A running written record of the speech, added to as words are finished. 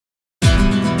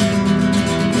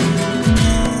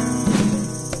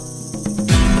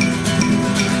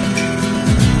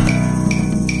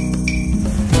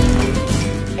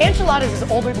Chilada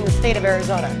is older than the state of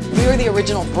Arizona. We were the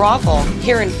original brothel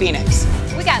here in Phoenix.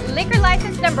 We got liquor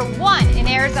license #1 in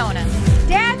Arizona.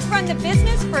 Dad's run the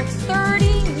business for 30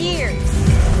 years.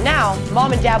 Now,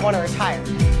 Mom and Dad want to retire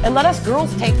and let us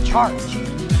girls take charge.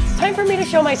 It's time for me to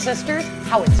show my sisters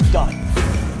how it's done.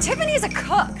 Tiffany's a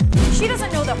cook. She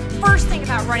doesn't know the first thing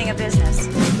about running a business.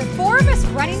 The 4 of us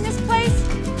running this place?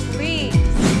 Please.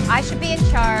 I should be in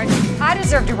charge. I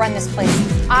deserve to run this place.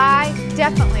 I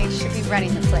definitely should be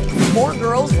running the place. 4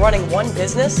 girls running one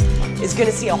business is going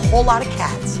to see a whole lot of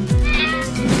cats.